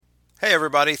Hey,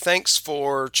 everybody. Thanks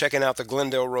for checking out the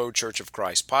Glendale Road Church of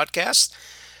Christ podcast.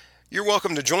 You're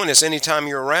welcome to join us anytime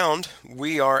you're around.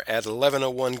 We are at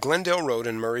 1101 Glendale Road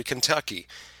in Murray, Kentucky.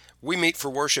 We meet for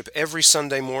worship every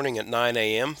Sunday morning at 9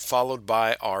 a.m., followed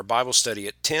by our Bible study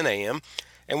at 10 a.m.,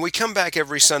 and we come back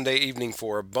every Sunday evening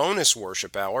for a bonus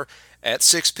worship hour at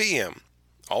 6 p.m.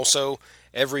 Also,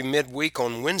 every midweek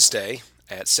on Wednesday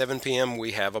at 7 p.m.,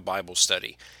 we have a Bible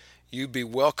study. You'd be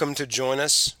welcome to join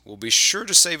us. We'll be sure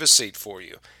to save a seat for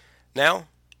you. Now,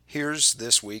 here's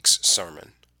this week's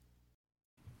sermon.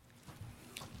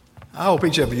 I hope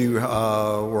each of you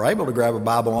were able to grab a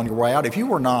Bible on your way out. If you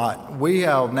were not, we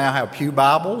now have pew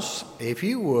Bibles. If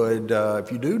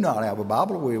you do not have a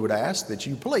Bible, we would ask that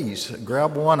you please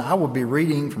grab one. I will be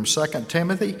reading from 2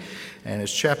 Timothy, and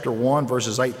it's chapter 1,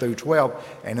 verses 8 through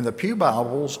 12. And in the pew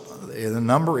Bibles, the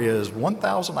number is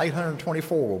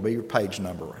 1824 will be your page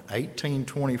number,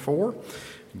 1824. I'll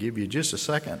give you just a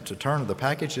second to turn to the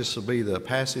package. This will be the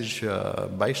passage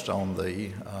based on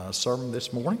the sermon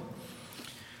this morning.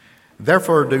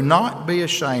 Therefore, do not be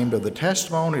ashamed of the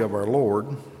testimony of our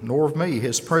Lord, nor of me,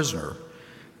 his prisoner,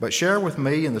 but share with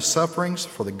me in the sufferings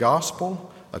for the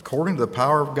gospel according to the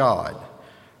power of God,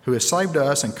 who has saved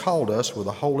us and called us with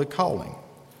a holy calling,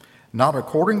 not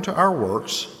according to our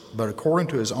works, but according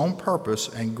to his own purpose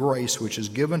and grace which is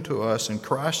given to us in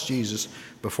Christ Jesus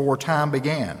before time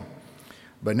began,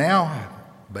 but now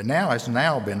has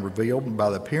now been revealed by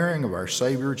the appearing of our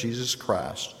Savior Jesus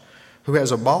Christ, who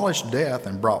has abolished death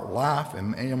and brought life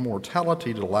and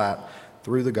immortality to light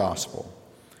through the gospel,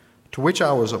 to which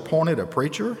I was appointed a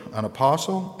preacher, an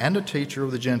apostle, and a teacher of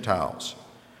the Gentiles.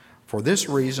 For this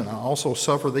reason I also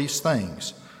suffer these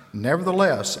things.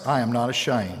 Nevertheless, I am not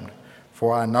ashamed,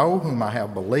 for I know whom I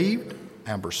have believed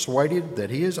and persuaded that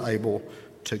he is able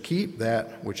to keep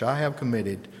that which I have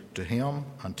committed to him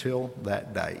until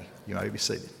that day. You may be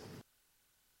seated.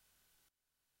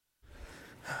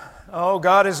 Oh,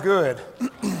 God is good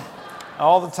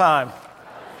all the time.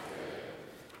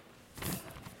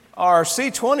 Our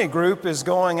C20 group is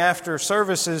going after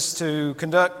services to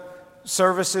conduct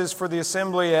services for the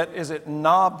assembly at, is it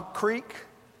Knob Creek?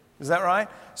 Is that right?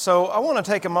 So I want to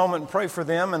take a moment and pray for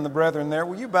them and the brethren there.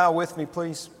 Will you bow with me,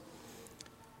 please?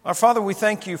 Our Father, we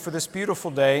thank you for this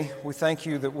beautiful day. We thank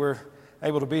you that we're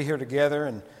able to be here together.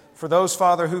 And for those,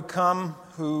 Father, who come,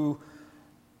 who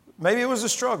maybe it was a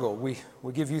struggle, we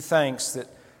give you thanks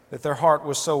that their heart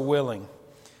was so willing.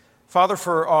 Father,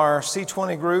 for our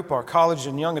C20 group, our college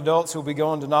and young adults who will be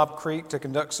going to Knob Creek to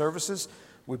conduct services,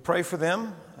 we pray for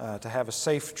them to have a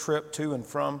safe trip to and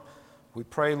from. We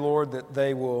pray, Lord, that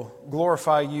they will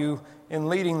glorify you in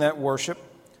leading that worship.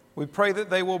 We pray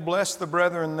that they will bless the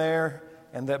brethren there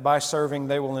and that by serving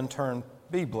they will in turn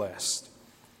be blessed.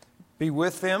 Be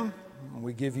with them.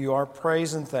 We give you our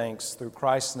praise and thanks through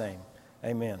Christ's name.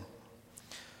 Amen.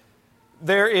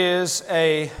 There is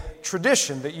a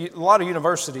tradition that a lot of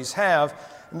universities have,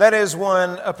 and that is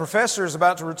when a professor is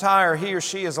about to retire, he or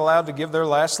she is allowed to give their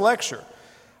last lecture.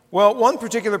 Well, one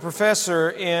particular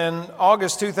professor in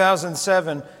August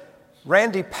 2007,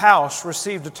 Randy Pausch,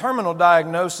 received a terminal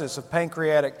diagnosis of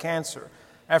pancreatic cancer.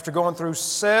 After going through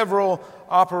several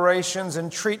operations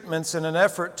and treatments in an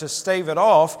effort to stave it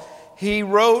off, he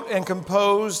wrote and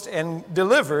composed and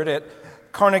delivered at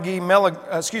Carnegie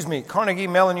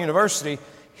Mellon University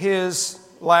his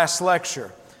last lecture,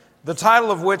 the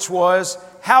title of which was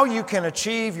How You Can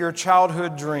Achieve Your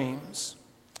Childhood Dreams.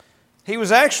 He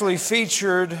was actually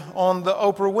featured on the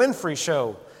Oprah Winfrey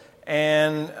Show,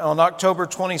 and on October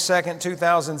 22nd,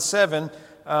 2007,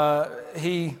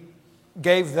 he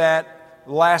gave that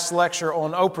last lecture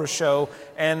on Oprah's show,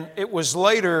 and it was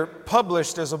later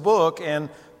published as a book and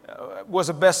was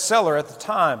a bestseller at the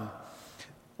time.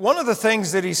 One of the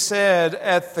things that he said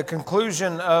at the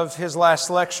conclusion of his last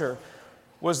lecture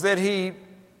was that he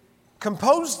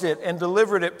composed it and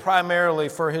delivered it primarily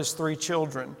for his 3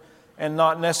 children and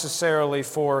not necessarily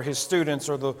for his students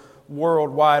or the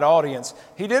worldwide audience.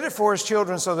 He did it for his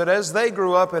children so that as they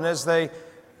grew up and as they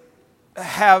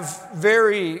have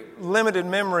very limited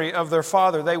memory of their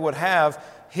father, they would have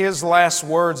his last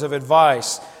words of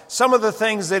advice. Some of the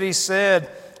things that he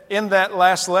said in that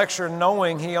last lecture,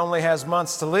 knowing he only has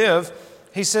months to live,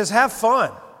 he says, have fun.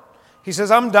 He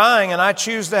says, I'm dying and I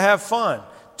choose to have fun.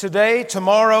 Today,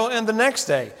 tomorrow, and the next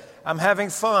day, I'm having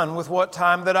fun with what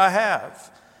time that I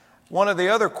have. One of the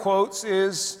other quotes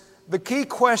is, the key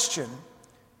question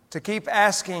to keep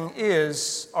asking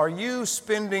is, are you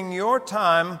spending your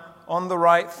time on the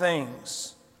right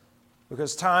things?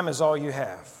 Because time is all you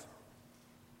have.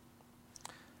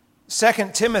 2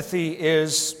 Timothy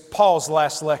is Paul's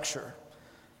last lecture.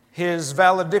 His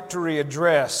valedictory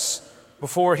address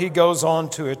before he goes on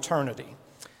to eternity.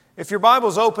 If your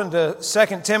Bible's open to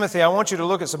 2 Timothy, I want you to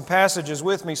look at some passages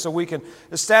with me so we can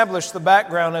establish the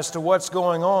background as to what's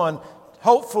going on,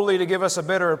 hopefully to give us a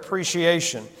better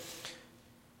appreciation.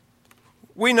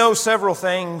 We know several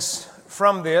things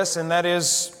from this, and that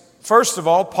is, first of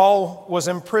all, Paul was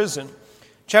in prison.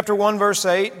 Chapter 1, verse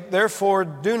 8, "Therefore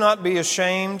do not be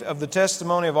ashamed of the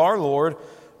testimony of our Lord,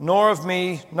 nor of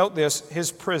me," note this,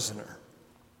 "his prisoner,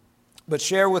 but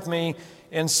share with me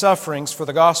in sufferings for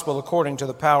the gospel according to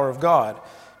the power of God."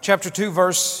 Chapter 2,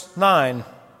 verse 9,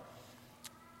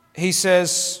 he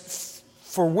says,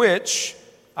 "For which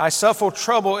I suffer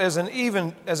trouble as an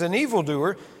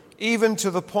evildoer, even to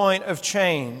the point of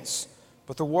chains.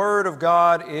 But the word of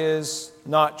God is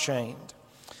not chained."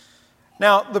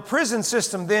 Now, the prison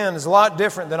system then is a lot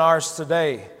different than ours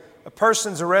today. A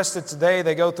person's arrested today,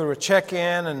 they go through a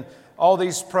check-in and all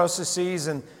these processes,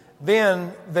 and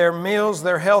then their meals,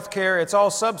 their health care, it's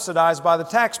all subsidized by the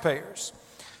taxpayers.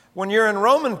 When you're in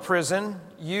Roman prison,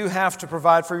 you have to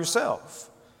provide for yourself.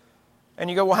 And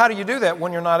you go, well, how do you do that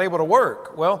when you're not able to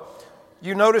work? Well,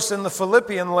 you notice in the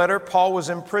Philippian letter, Paul was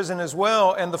in prison as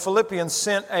well, and the Philippians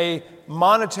sent a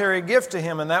monetary gift to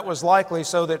him, and that was likely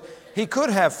so that he could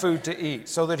have food to eat,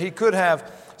 so that he could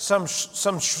have some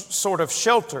sort of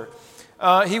shelter.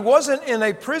 He wasn't in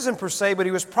a prison per se, but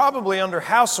he was probably under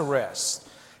house arrest,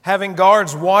 having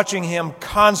guards watching him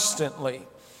constantly.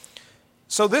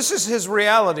 So this is his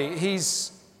reality.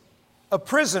 He's a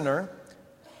prisoner,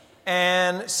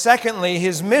 and secondly,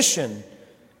 his mission,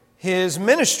 his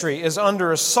ministry is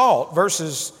under assault.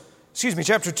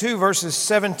 Chapter 2, verses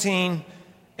 17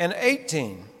 and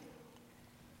 18.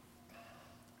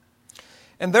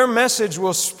 "And their message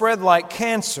will spread like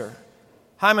cancer.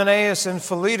 Hymenaeus and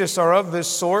Philetus are of this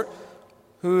sort,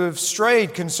 who have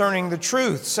strayed concerning the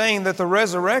truth, saying that the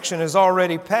resurrection is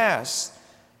already past,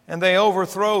 and they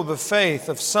overthrow the faith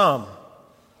of some."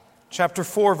 Chapter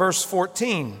 4, verse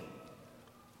 14.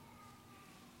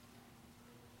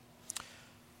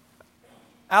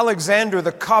 "Alexander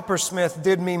the coppersmith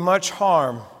did me much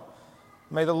harm.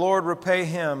 May the Lord repay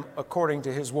him according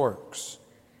to his works."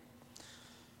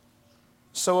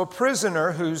 So a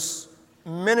prisoner whose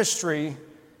ministry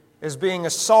is being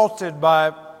assaulted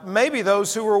by maybe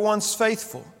those who were once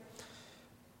faithful.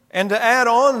 And to add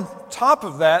on top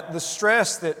of that, the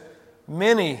stress that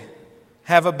many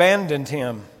have abandoned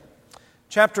him.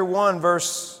 Chapter 1,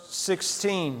 verse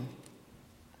 16.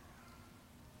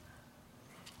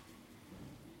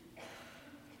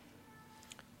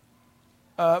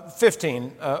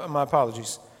 My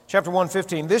apologies. Chapter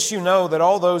 1:15. "This you know, that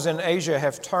all those in Asia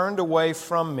have turned away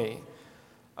from me,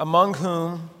 among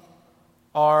whom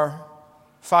are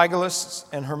Phygelus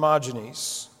and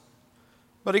Hermogenes."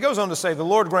 But he goes on to say, "The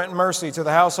Lord grant mercy to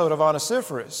the household of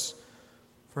Onesiphorus,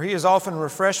 for he has often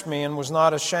refreshed me and was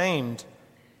not ashamed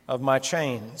of my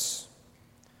chains."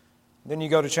 Then you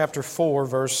go to chapter 4,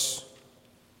 verse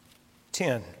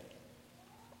 10.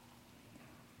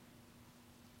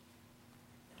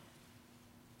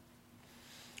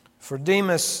 "For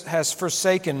Demas has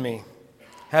forsaken me,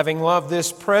 having loved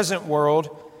this present world,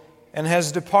 and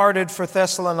has departed for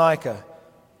Thessalonica.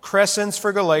 Crescens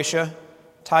for Galatia,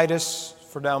 Titus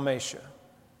for Dalmatia."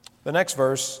 The next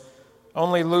verse,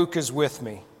 "Only Luke is with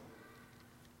me."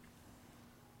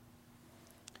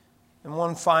 And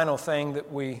one final thing that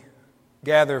we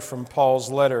gather from Paul's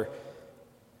letter,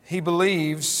 he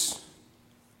believes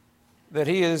that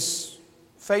he is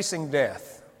facing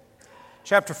death.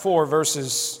 Chapter 4,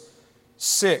 verses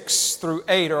 6 through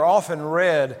 8 are often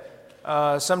read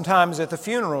sometimes at the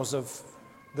funerals of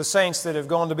the saints that have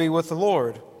gone to be with the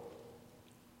Lord.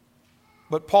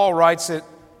 But Paul writes it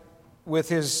with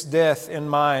his death in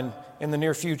mind in the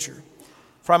near future.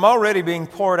 "For I'm already being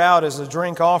poured out as a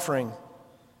drink offering,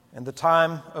 and the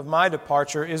time of my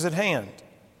departure is at hand.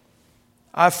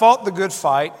 I fought the good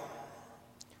fight.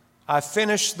 I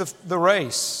finished the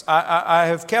race. I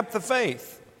have kept the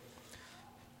faith.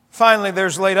 Finally,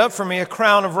 there's laid up for me a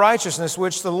crown of righteousness,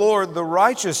 which the Lord, the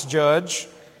righteous judge,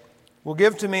 will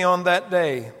give to me on that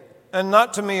day, and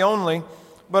not to me only,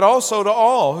 but also to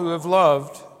all who have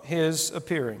loved his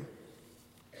appearing."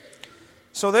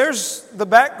 So there's the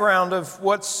background of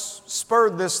what's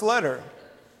spurred this letter.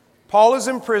 Paul is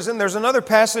in prison. There's another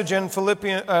passage in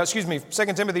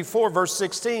 2 Timothy 4, verse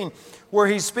 16, where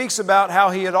he speaks about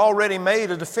how he had already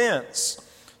made a defense.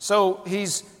 So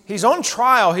he's on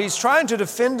trial. He's trying to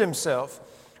defend himself,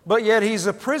 but yet he's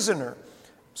a prisoner.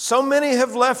 So many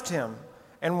have left him.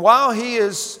 And while he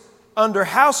is under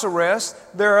house arrest,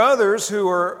 there are others who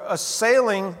are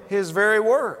assailing his very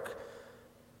work.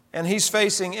 and he's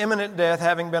facing imminent death,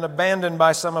 having been abandoned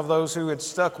by some of those who had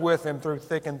stuck with him through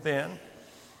thick and thin.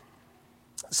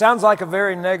 Sounds like a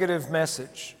very negative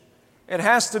message. It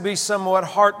has to be somewhat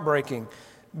heartbreaking.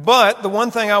 But the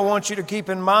one thing I want you to keep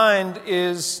in mind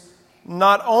is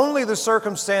not only the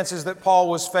circumstances that Paul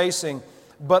was facing,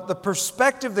 but the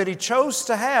perspective that he chose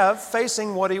to have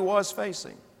facing what he was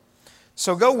facing.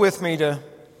 So go with me to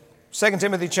 2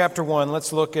 Timothy chapter 1.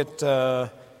 Let's look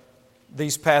at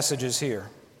these passages here.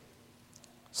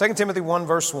 2 Timothy 1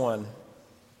 verse 1.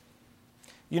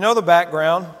 You know the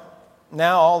background.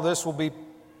 Now all this will be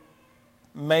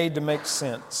made to make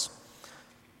sense.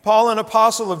 Paul, an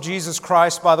apostle of Jesus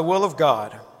Christ by the will of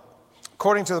God,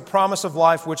 according to the promise of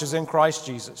life which is in Christ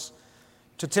Jesus,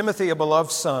 to Timothy, a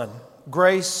beloved son,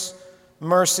 grace,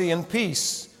 mercy, and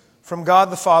peace from God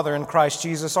the Father and Christ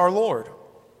Jesus our Lord.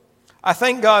 I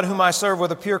thank God whom I serve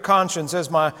with a pure conscience,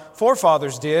 as my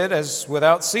forefathers did, as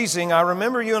without ceasing I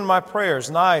remember you in my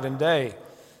prayers night and day,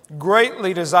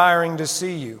 greatly desiring to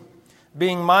see you,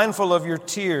 being mindful of your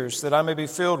tears, that I may be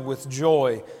filled with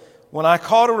joy, when I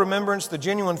call to remembrance the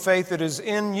genuine faith that is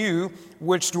in you,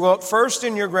 which dwelt first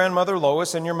in your grandmother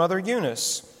Lois and your mother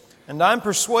Eunice, and I'm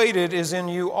persuaded is in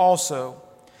you also.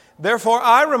 Therefore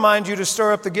I remind you to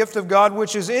stir up the gift of God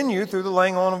which is in you through the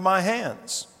laying on of my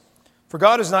hands. For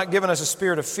God has not given us a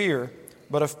spirit of fear,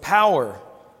 but of power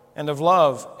and of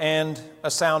love and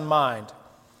a sound mind.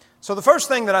 So the first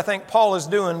thing that I think Paul is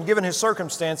doing, given his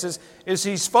circumstances, is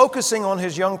he's focusing on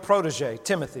his young protege,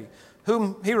 Timothy,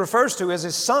 whom he refers to as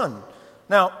his son.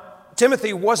 Now,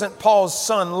 Timothy wasn't Paul's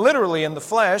son literally in the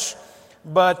flesh,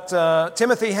 but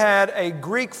Timothy had a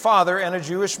Greek father and a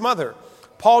Jewish mother.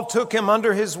 Paul took him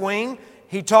under his wing.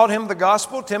 He taught him the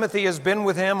gospel. Timothy has been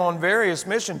with him on various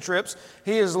mission trips.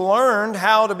 He has learned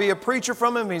how to be a preacher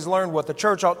from him. He's learned what the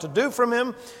church ought to do from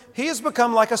him. He has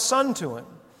become like a son to him.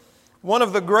 One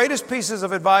of the greatest pieces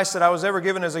of advice that I was ever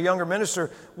given as a younger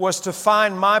minister was to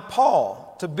find my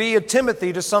Paul, to be a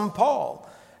Timothy to some Paul.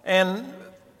 And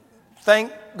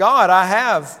thank God I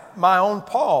have my own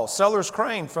Paul, Sellers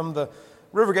Crane from the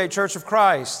Rivergate Church of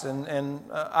Christ, and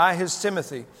I, his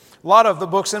Timothy. A lot of the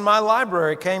books in my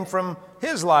library came from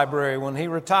his library when he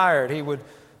retired. He would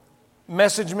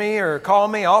message me or call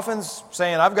me often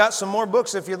saying, I've got some more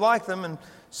books if you'd like them. And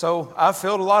so I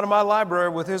filled a lot of my library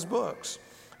with his books.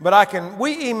 But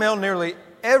we email nearly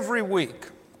every week.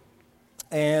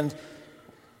 And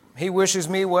he wishes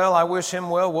me well, I wish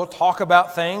him well. We'll talk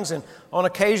about things. And on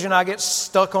occasion I get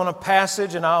stuck on a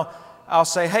passage and I'll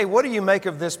say, hey, what do you make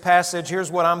of this passage? Here's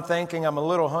what I'm thinking. I'm a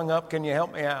little hung up. Can you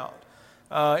help me out?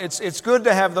 It's good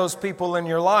to have those people in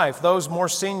your life, those more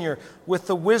senior, with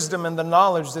the wisdom and the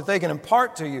knowledge that they can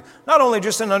impart to you. Not only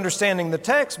just in understanding the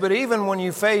text, but even when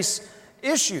you face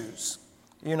issues.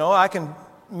 You know, I can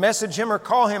message him or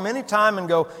call him anytime and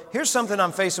go, here's something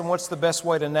I'm facing, what's the best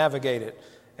way to navigate it?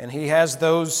 And he has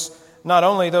those, not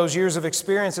only those years of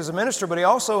experience as a minister, but he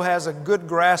also has a good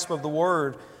grasp of the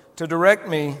Word to direct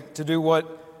me to do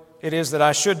what it is that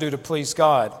I should do to please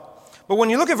God. But when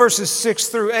you look at verses 6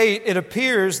 through 8, it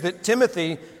appears that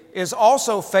Timothy is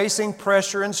also facing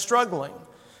pressure and struggling.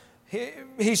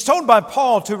 He's told by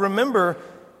Paul to remember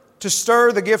to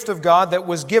stir the gift of God that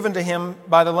was given to him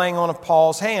by the laying on of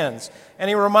Paul's hands. And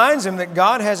he reminds him that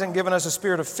God hasn't given us a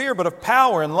spirit of fear, but of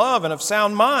power and love and of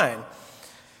sound mind.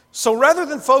 So rather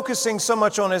than focusing so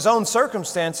much on his own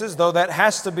circumstances, though that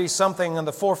has to be something in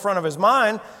the forefront of his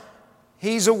mind,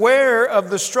 he's aware of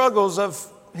the struggles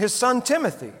of his son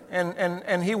Timothy.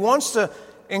 And he wants to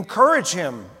encourage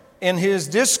him in his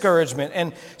discouragement.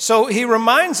 And so he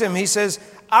reminds him, he says,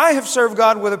 I have served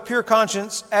God with a pure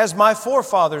conscience as my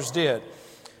forefathers did.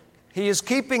 He is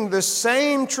keeping the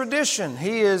same tradition.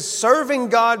 He is serving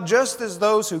God just as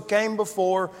those who came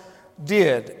before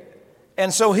did.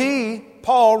 And so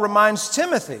Paul reminds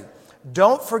Timothy,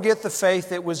 don't forget the faith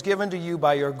that was given to you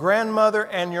by your grandmother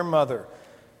and your mother,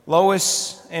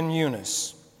 Lois and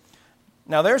Eunice.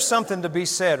 Now there's something to be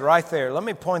said right there. Let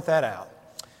me point that out.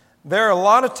 There are a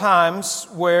lot of times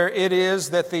where it is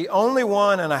that the only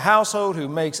one in a household who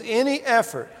makes any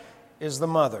effort is the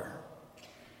mother.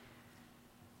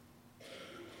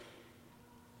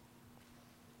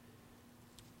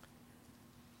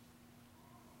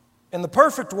 In the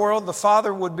perfect world, the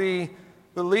father would be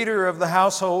the leader of the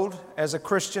household as a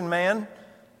Christian man,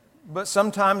 but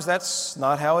sometimes that's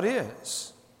not how it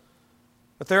is.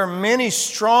 But there are many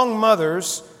strong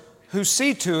mothers who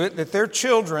see to it that their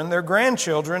children, their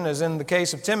grandchildren, as in the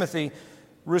case of Timothy,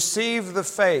 receive the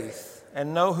faith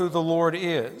and know who the Lord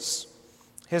is.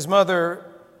 His mother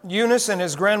Eunice and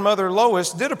his grandmother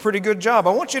Lois did a pretty good job.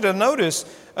 I want you to notice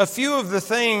a few of the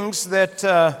things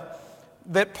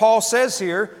that Paul says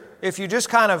here if you just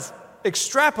kind of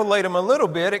extrapolate them a little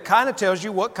bit, it kind of tells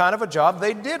you what kind of a job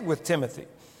they did with Timothy.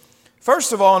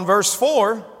 First of all, in verse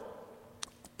 4,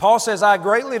 Paul says, I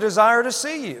greatly desire to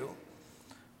see you.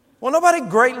 Well, nobody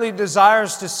greatly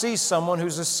desires to see someone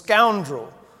who's a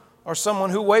scoundrel, or someone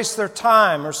who wastes their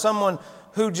time, or someone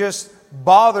who just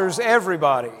bothers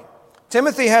everybody.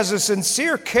 Timothy has a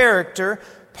sincere character,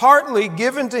 partly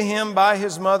given to him by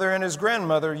his mother and his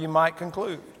grandmother, you might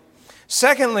conclude.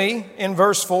 Secondly, in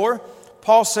verse 4,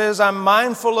 Paul says, I'm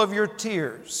mindful of your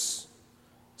tears.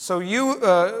 So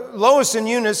Lois and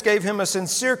Eunice gave him a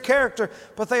sincere character,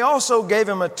 but they also gave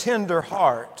him a tender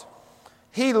heart.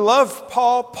 He loved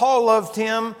Paul, Paul loved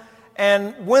him,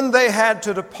 and when they had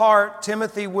to depart,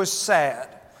 Timothy was sad.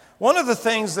 One of the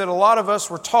things that a lot of us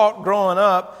were taught growing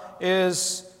up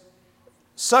is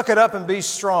suck it up and be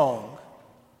strong.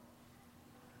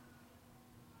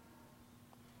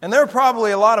 And there are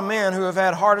probably a lot of men who have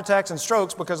had heart attacks and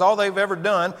strokes because all they've ever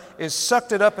done is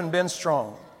sucked it up and been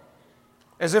strong.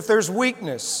 As if there's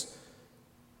weakness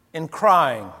in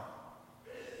crying.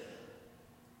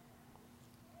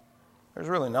 There's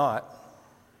really not.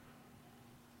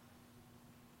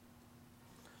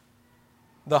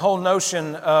 The whole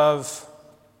notion of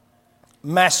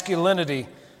masculinity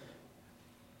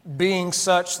being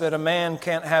such that a man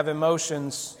can't have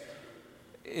emotions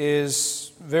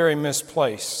is very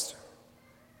misplaced.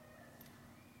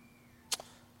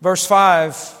 Verse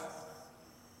 5,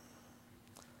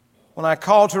 when I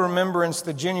call to remembrance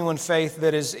the genuine faith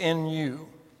that is in you.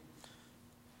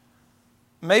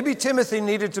 Maybe Timothy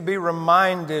needed to be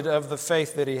reminded of the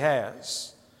faith that he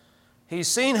has. He's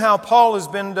seen how Paul has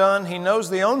been done. He knows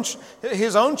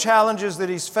his own challenges that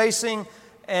he's facing,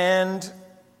 and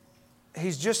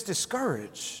he's just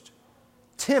discouraged,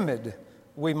 timid,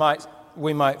 we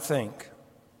might think.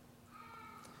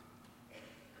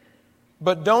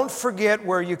 But don't forget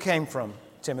where you came from,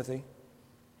 Timothy.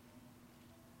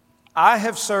 I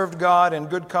have served God in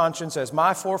good conscience as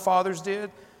my forefathers did,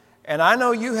 and I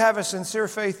know you have a sincere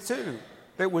faith too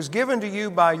that was given to you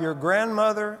by your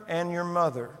grandmother and your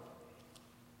mother.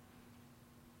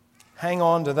 Hang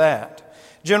on to that.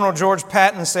 General George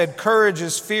Patton said, courage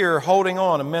is fear holding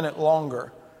on a minute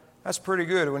longer. That's pretty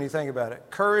good when you think about it.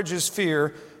 Courage is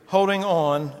fear holding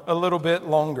on a little bit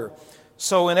longer.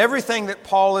 So in everything that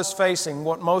Paul is facing,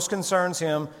 what most concerns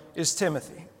him is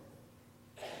Timothy.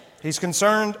 He's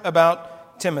concerned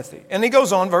about Timothy. And he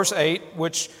goes on, verse 8,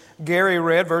 which Gary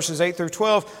read, verses 8 through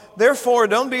 12. Therefore,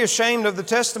 don't be ashamed of the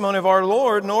testimony of our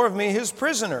Lord, nor of me, his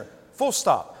prisoner. Full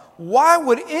stop. Why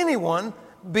would anyone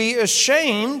be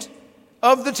ashamed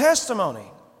of the testimony?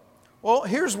 Well,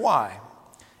 here's why.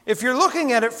 If you're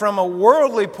looking at it from a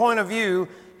worldly point of view,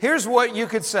 here's what you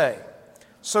could say.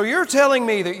 So you're telling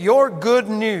me that your good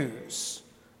news,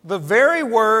 the very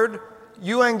word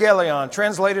euangelion,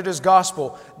 translated as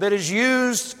gospel, that is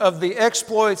used of the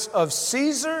exploits of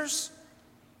Caesars,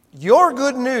 your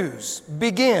good news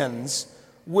begins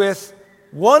with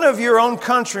one of your own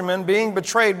countrymen being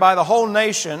betrayed by the whole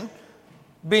nation,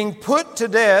 being put to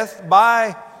death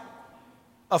by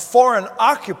a foreign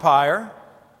occupier.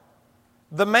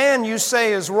 The man you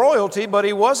say is royalty, but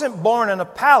he wasn't born in a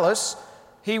palace.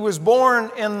 He was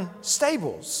born in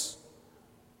stables.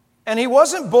 And he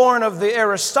wasn't born of the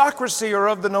aristocracy or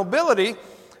of the nobility,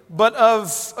 but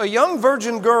of a young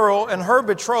virgin girl and her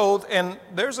betrothed. And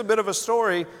there's a bit of a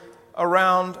story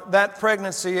around that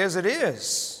pregnancy as it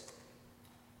is.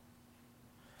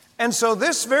 And so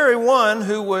this very one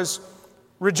who was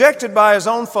rejected by his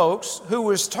own folks, who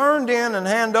was turned in and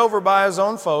handed over by his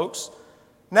own folks,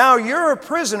 now you're a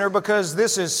prisoner because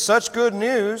this is such good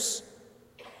news.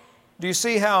 Do you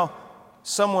see how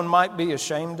someone might be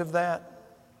ashamed of that?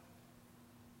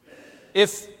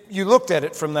 If you looked at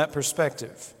it from that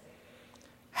perspective.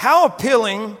 How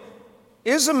appealing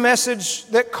is a message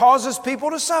that causes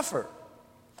people to suffer?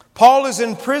 Paul is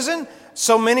in prison,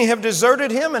 so many have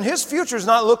deserted him, and his future's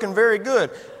not looking very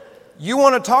good. You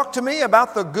want to talk to me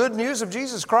about the good news of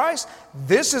Jesus Christ?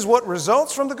 This is what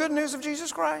results from the good news of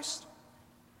Jesus Christ.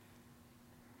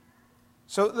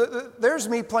 So there's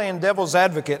me playing devil's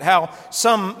advocate, how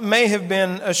some may have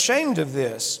been ashamed of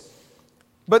this.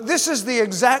 But this is the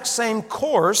exact same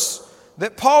course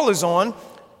that Paul is on.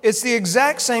 It's the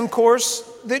exact same course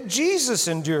that Jesus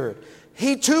endured.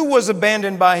 He too was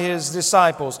abandoned by his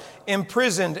disciples,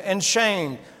 imprisoned and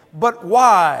shamed. But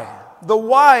why? The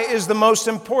why is the most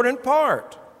important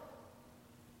part.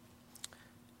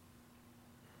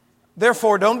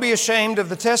 Therefore, don't be ashamed of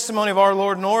the testimony of our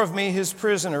Lord, nor of me, his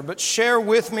prisoner, but share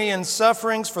with me in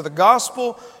sufferings for the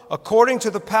gospel according to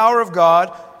the power of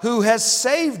God, who has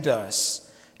saved us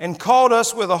and called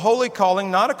us with a holy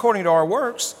calling, not according to our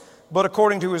works, but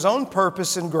according to His own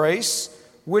purpose and grace,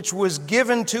 which was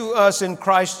given to us in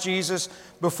Christ Jesus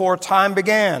before time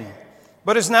began,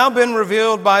 but has now been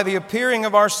revealed by the appearing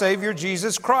of our Savior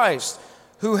Jesus Christ,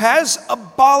 who has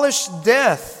abolished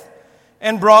death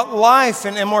and brought life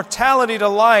and immortality to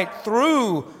light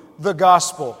through the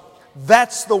gospel.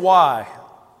 That's the why.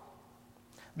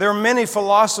 There are many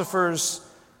philosophers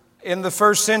in the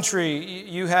first century.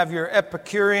 You have your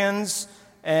Epicureans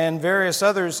and various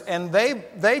others, and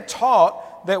they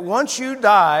taught that once you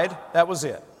died, that was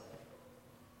it.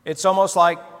 It's almost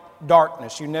like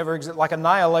darkness. You never exist, like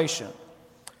annihilation.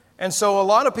 And so a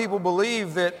lot of people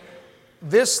believe that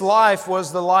this life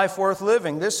was the life worth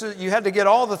living. You had to get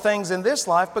all the things in this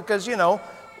life because,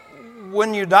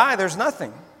 when you die, there's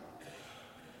nothing.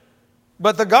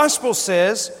 But the gospel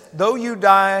says, though you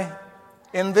die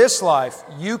in this life,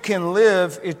 you can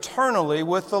live eternally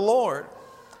with the Lord.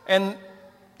 And,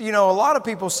 a lot of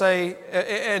people say,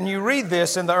 and you read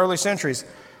this in the early centuries,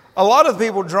 a lot of the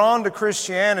people drawn to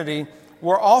Christianity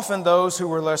were often those who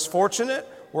were less fortunate,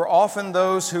 were often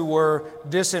those who were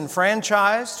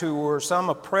disenfranchised, who were some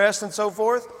oppressed and so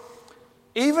forth.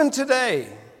 Even today,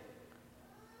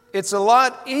 it's a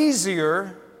lot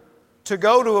easier to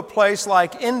go to a place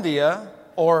like India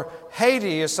or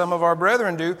Haiti, as some of our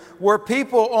brethren do, where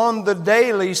people on the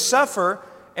daily suffer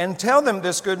and tell them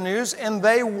this good news and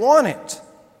they want it.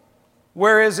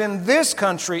 Whereas in this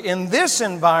country, in this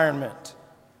environment,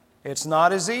 it's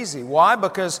not as easy. Why?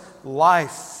 Because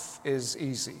life is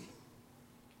easy.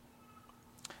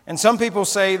 And some people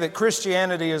say that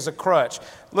Christianity is a crutch.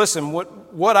 Listen,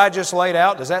 what I just laid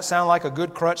out, does that sound like a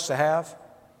good crutch to have?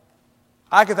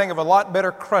 I could think of a lot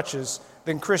better crutches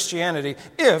than Christianity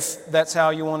if that's how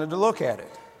you wanted to look at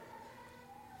it.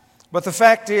 But the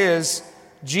fact is,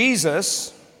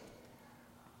 Jesus,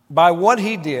 by what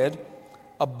He did,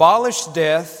 abolished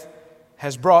death,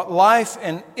 has brought life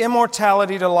and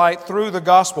immortality to light through the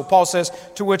gospel. Paul says,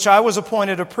 to which I was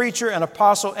appointed a preacher, an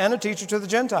apostle, and a teacher to the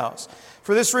Gentiles.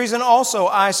 For this reason also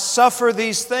I suffer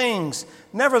these things.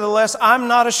 Nevertheless, I'm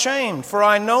not ashamed, for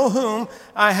I know whom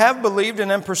I have believed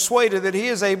and am persuaded that He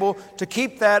is able to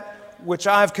keep that which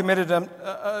I have committed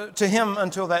to Him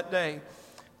until that day.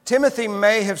 Timothy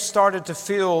may have started to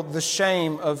feel the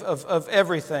shame of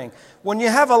everything. When you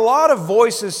have a lot of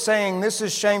voices saying this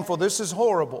is shameful, this is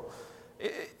horrible,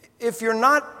 if you're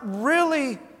not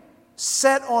really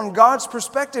set on God's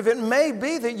perspective, it may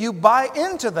be that you buy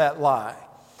into that lie.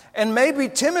 And maybe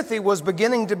Timothy was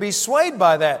beginning to be swayed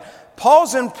by that.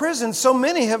 Paul's in prison, so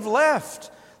many have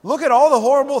left. Look at all the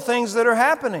horrible things that are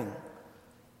happening.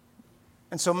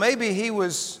 And so maybe he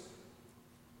was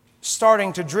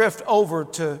starting to drift over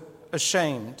to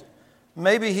ashamed.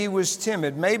 Maybe he was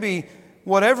timid. Maybe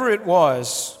whatever it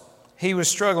was, he was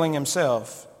struggling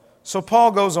himself. So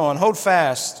Paul goes on, hold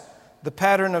fast the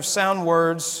pattern of sound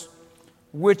words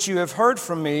which you have heard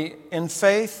from me in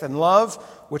faith and love,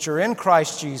 which are in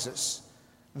Christ Jesus.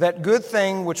 That good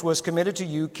thing which was committed to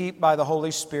you, keep by the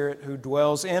Holy Spirit who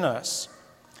dwells in us.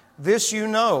 This you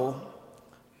know,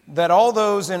 that all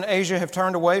those in Asia have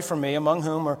turned away from me, among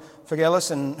whom are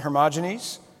Phygelus and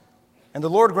Hermogenes. And the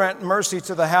Lord grant mercy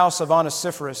to the house of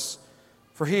Onesiphorus,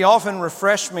 for he often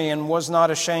refreshed me and was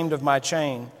not ashamed of my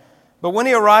chain. But when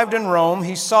he arrived in Rome,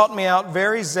 he sought me out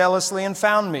very zealously and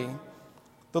found me.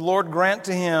 The Lord grant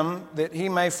to him that he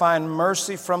may find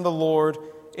mercy from the Lord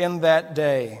in that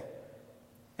day.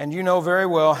 And you know very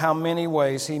well how many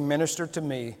ways he ministered to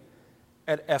me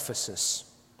at Ephesus.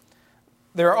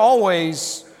 There are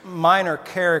always minor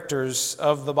characters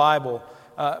of the Bible.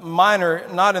 Minor,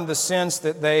 not in the sense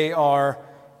that they are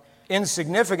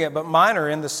insignificant, but minor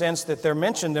in the sense that they're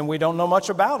mentioned and we don't know much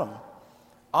about them.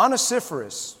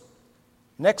 Onesiphorus.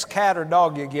 Next cat or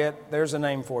dog you get, there's a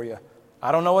name for you.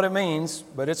 I don't know what it means,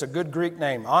 but it's a good Greek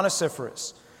name.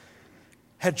 Onesiphorus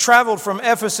had traveled from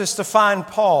Ephesus to find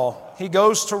Paul. He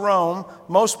goes to Rome.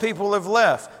 Most people have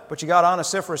left, but you got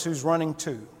Onesiphorus who's running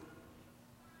too.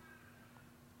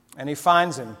 And he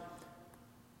finds him,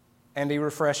 and he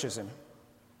refreshes him.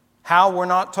 How, we're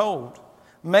not told.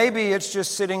 Maybe it's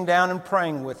just sitting down and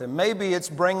praying with him. Maybe it's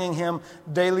bringing him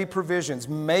daily provisions.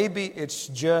 Maybe it's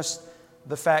just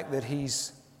the fact that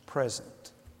he's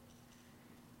present.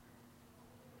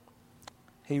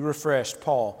 He refreshed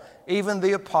Paul. Even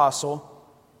the apostle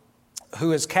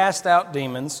who has cast out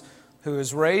demons, who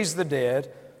has raised the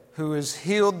dead, who has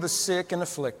healed the sick and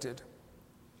afflicted,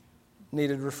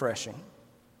 needed refreshing.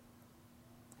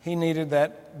 He needed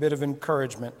that bit of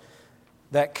encouragement,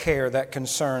 that care, that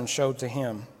concern showed to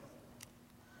him.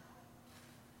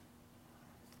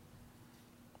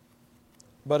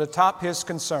 But atop his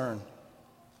concern,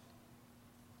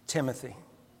 Timothy.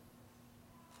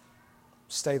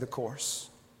 Stay the course.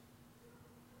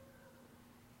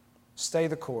 Stay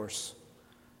the course.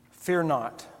 Fear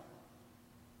not.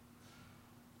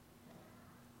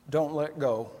 Don't let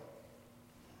go.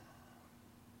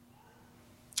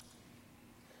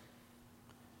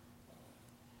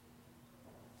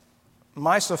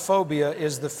 Mysophobia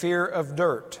is the fear of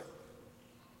dirt.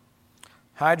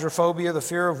 Hydrophobia, the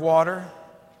fear of water.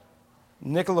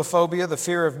 Nicholophobia, the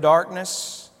fear of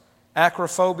darkness.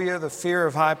 Acrophobia, the fear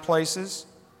of high places.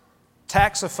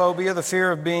 Taxophobia, the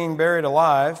fear of being buried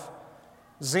alive.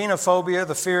 Xenophobia,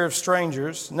 the fear of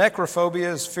strangers.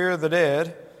 Necrophobia is fear of the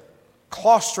dead.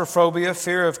 Claustrophobia,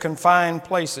 fear of confined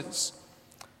places.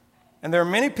 And there are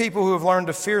many people who have learned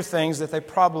to fear things that they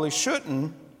probably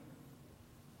shouldn't,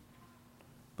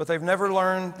 but they've never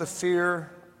learned the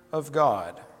fear of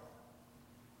God.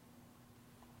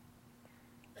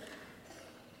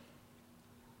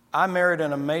 I married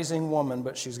an amazing woman,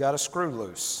 but she's got a screw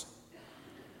loose.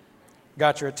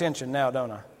 Got your attention now,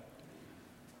 don't I?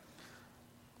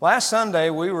 Last Sunday,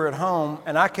 we were at home,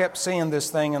 and I kept seeing this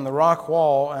thing in the rock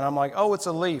wall, and I'm like, oh, it's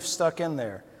a leaf stuck in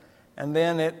there. And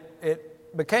then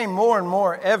it became more and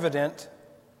more evident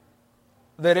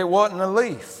that it wasn't a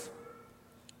leaf.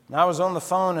 And I was on the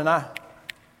phone, and I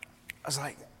was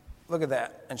like, look at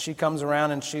that. And she comes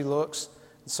around, and she looks.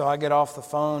 And so I get off the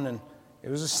phone, and it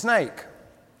was a snake.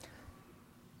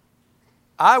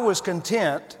 I was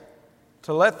content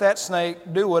to let that snake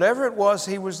do whatever it was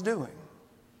he was doing.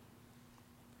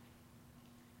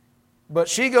 But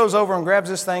she goes over and grabs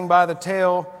this thing by the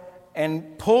tail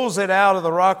and pulls it out of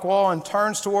the rock wall and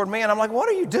turns toward me. And I'm like, what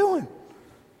are you doing?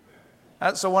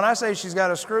 So when I say she's got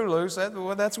a screw loose,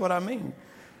 that's what I mean.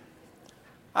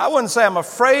 I wouldn't say I'm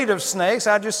afraid of snakes.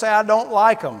 I just say I don't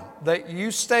like them. That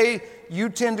you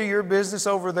tend to your business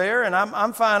over there, and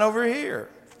I'm fine over here.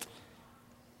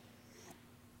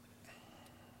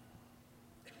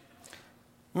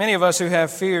 Many of us who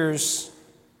have fears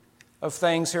of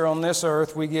things here on this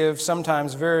earth, we give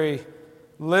sometimes very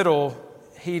little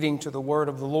heeding to the word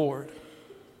of the Lord.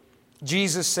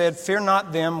 Jesus said, fear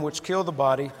not them which kill the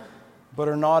body, but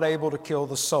are not able to kill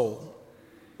the soul.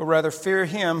 But rather fear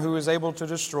him who is able to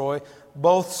destroy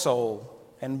both soul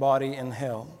and body in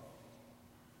hell.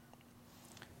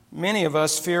 Many of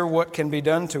us fear what can be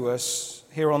done to us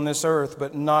here on this earth,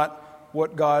 but not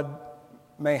what God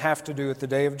may have to do at the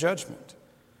day of judgment.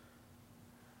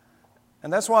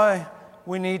 And that's why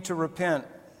we need to repent,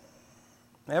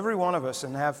 every one of us,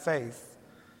 and have faith.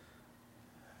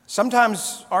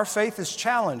 Sometimes our faith is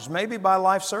challenged, maybe by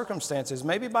life circumstances,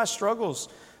 maybe by struggles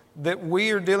that we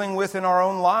are dealing with in our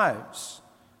own lives.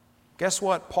 Guess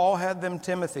what? Paul had them,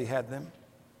 Timothy had them.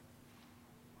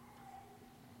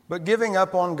 But giving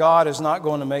up on God is not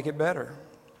going to make it better.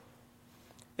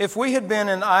 If we had been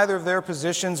in either of their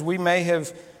positions, we may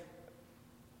have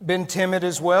been timid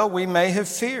as well. We may have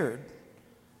feared.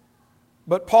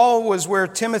 But Paul was where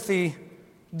Timothy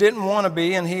didn't want to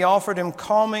be, and he offered him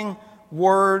calming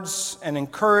words and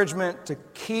encouragement to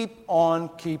keep on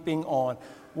keeping on.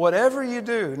 Whatever you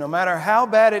do, no matter how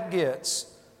bad it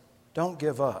gets, don't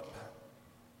give up.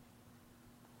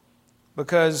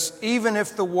 Because even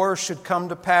if the worst should come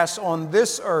to pass on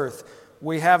this earth,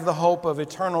 we have the hope of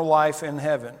eternal life in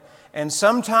heaven. And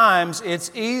sometimes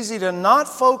it's easy to not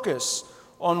focus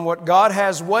on what God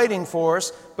has waiting for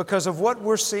us because of what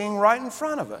we're seeing right in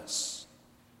front of us.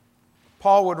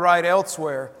 Paul would write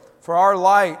elsewhere, for our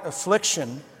light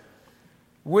affliction,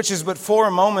 which is but for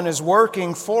a moment, is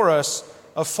working for us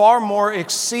a far more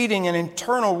exceeding and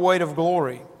eternal weight of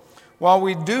glory, while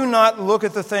we do not look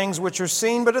at the things which are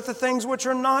seen, but at the things which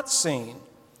are not seen.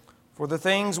 For the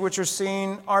things which are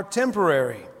seen are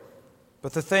temporary,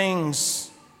 but the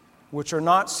things which are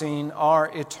not seen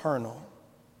are eternal.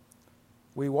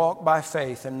 We walk by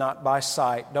faith and not by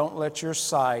sight. Don't let your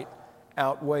sight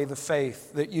outweigh the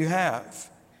faith that you have.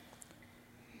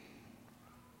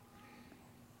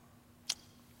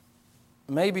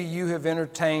 Maybe you have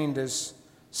entertained, as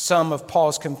some of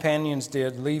Paul's companions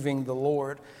did, leaving the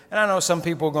Lord. And I know some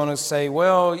people are going to say,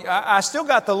 well, I still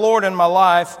got the Lord in my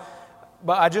life,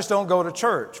 but I just don't go to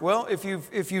church. Well, if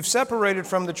you've separated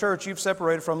from the church, you've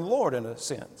separated from the Lord in a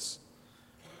sense.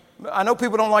 I know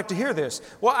people don't like to hear this.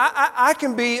 Well, I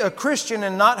can be a Christian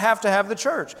and not have to have the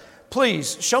church.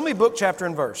 Please, show me book, chapter,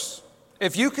 and verse.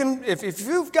 If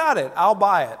you've got it, I'll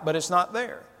buy it, but it's not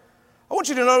there. I want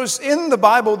you to notice in the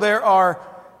Bible there are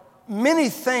many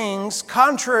things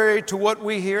contrary to what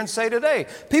we hear and say today.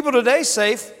 People today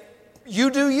say,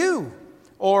 you do you,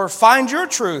 or find your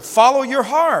truth, follow your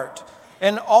heart,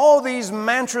 and all these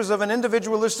mantras of an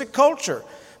individualistic culture.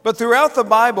 But throughout the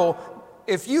Bible,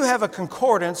 if you have a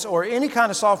concordance or any kind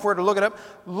of software to look it up,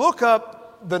 look up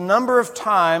the number of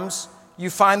times you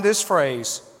find this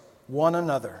phrase, one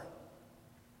another.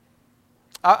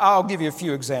 I'll give you a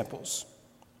few examples.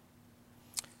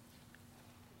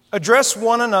 Address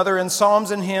one another in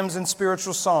psalms and hymns and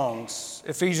spiritual songs,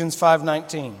 Ephesians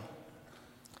 5:19.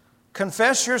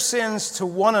 Confess your sins to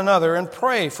one another and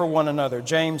pray for one another,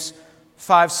 James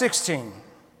 5:16.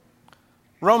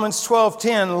 Romans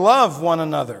 12:10, love one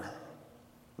another.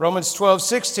 Romans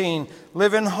 12:16,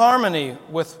 live in harmony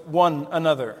with one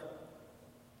another.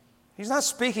 He's not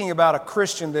speaking about a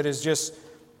Christian that is just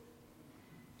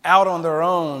out on their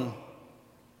own,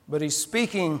 but he's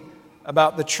speaking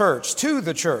about the church, to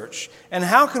the church. And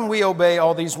how can we obey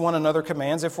all these one another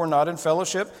commands if we're not in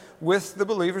fellowship with the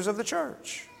believers of the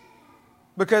church?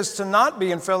 Because to not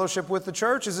be in fellowship with the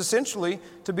church is essentially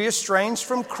to be estranged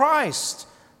from Christ.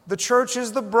 The church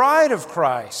is the bride of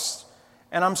Christ.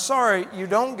 And I'm sorry, you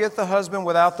don't get the husband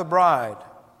without the bride.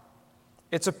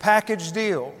 It's a package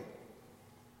deal.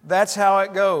 That's how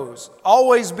it goes.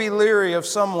 Always be leery of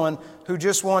someone who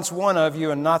just wants one of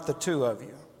you and not the two of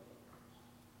you.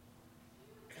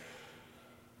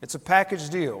 It's a package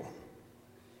deal.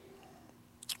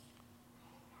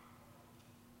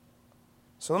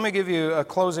 So let me give you a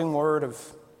closing word of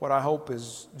what I hope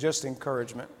is just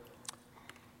encouragement.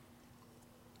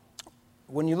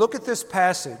 When you look at this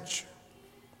passage,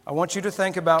 I want you to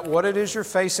think about what it is you're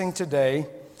facing today.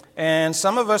 And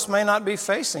some of us may not be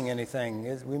facing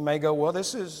anything. We may go, well,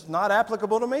 this is not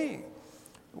applicable to me.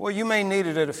 Well, you may need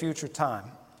it at a future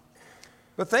time.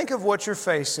 But think of what you're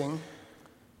facing.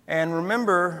 And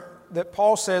remember that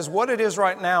Paul says what it is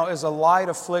right now is a light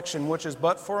affliction, which is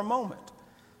but for a moment.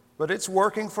 But it's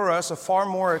working for us a far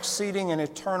more exceeding and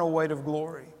eternal weight of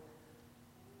glory.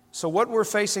 So what we're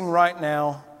facing right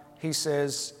now, he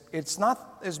says, it's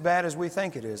not as bad as we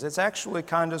think it is. It's actually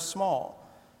kind of small.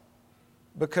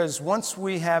 Because once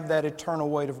we have that eternal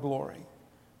weight of glory,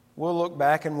 we'll look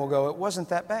back and we'll go, it wasn't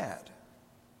that bad.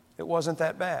 It wasn't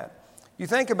that bad. You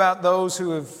think about those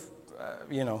who have,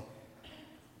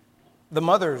 the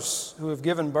mothers who have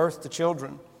given birth to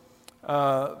children,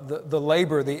 the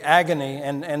labor, the agony,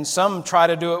 and some try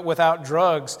to do it without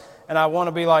drugs. And I want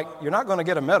to be like, you're not going to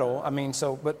get a medal.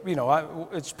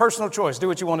 It's personal choice. Do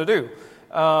what you want to do.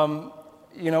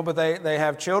 But they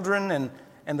have children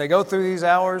and they go through these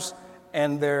hours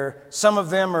and some of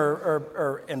them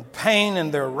are in pain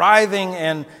and they're writhing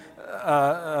and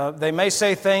they may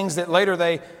say things that later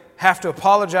they have to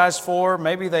apologize for.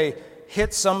 Maybe they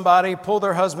hit somebody, pull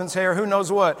their husband's hair, who knows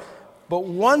what. But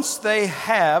once they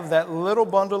have that little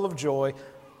bundle of joy,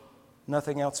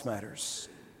 nothing else matters.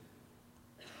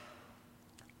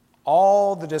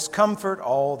 All the discomfort,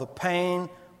 all the pain,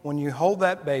 when you hold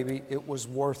that baby, it was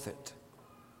worth it.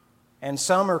 And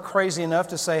some are crazy enough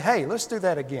to say, hey, let's do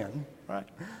that again, right?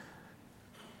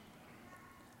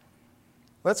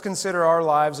 Let's consider our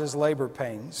lives as labor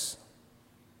pains.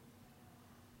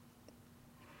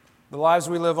 The lives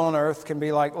we live on earth can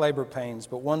be like labor pains,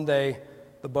 but one day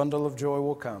the bundle of joy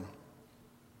will come.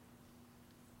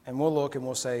 And we'll look and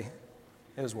we'll say,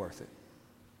 it was worth it.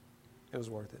 It was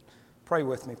worth it. Pray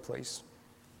with me, please.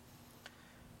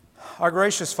 Our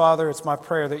gracious Father, it's my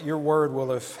prayer that your word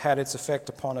will have had its effect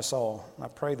upon us all. I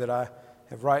pray that I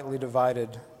have rightly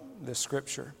divided this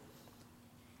scripture.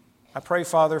 I pray,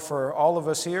 Father, for all of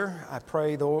us here. I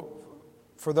pray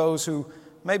for those who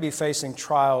may be facing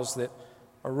trials that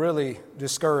are really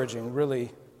discouraging,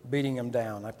 really beating them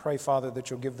down. I pray, Father,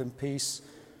 that you'll give them peace,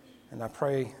 and I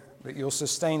pray that you'll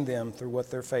sustain them through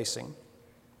what they're facing.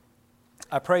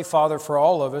 I pray, Father, for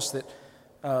all of us that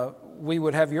we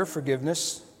would have your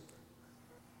forgiveness.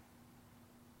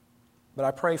 But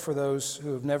I pray for those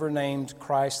who have never named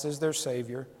Christ as their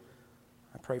Savior.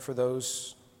 I pray for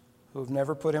those who have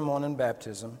never put him on in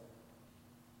baptism,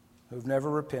 who have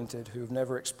never repented, who have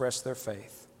never expressed their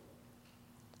faith.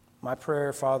 My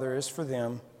prayer, Father, is for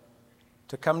them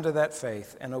to come to that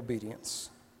faith and obedience.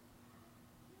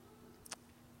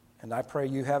 And I pray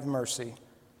you have mercy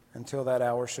until that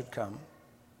hour should come.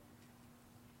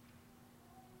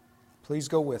 Please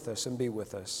go with us and be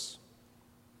with us.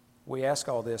 We ask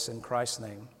all this in Christ's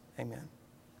name. Amen.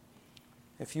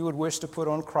 If you would wish to put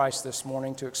on Christ this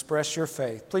morning to express your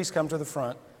faith, please come to the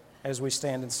front as we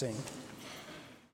stand and sing.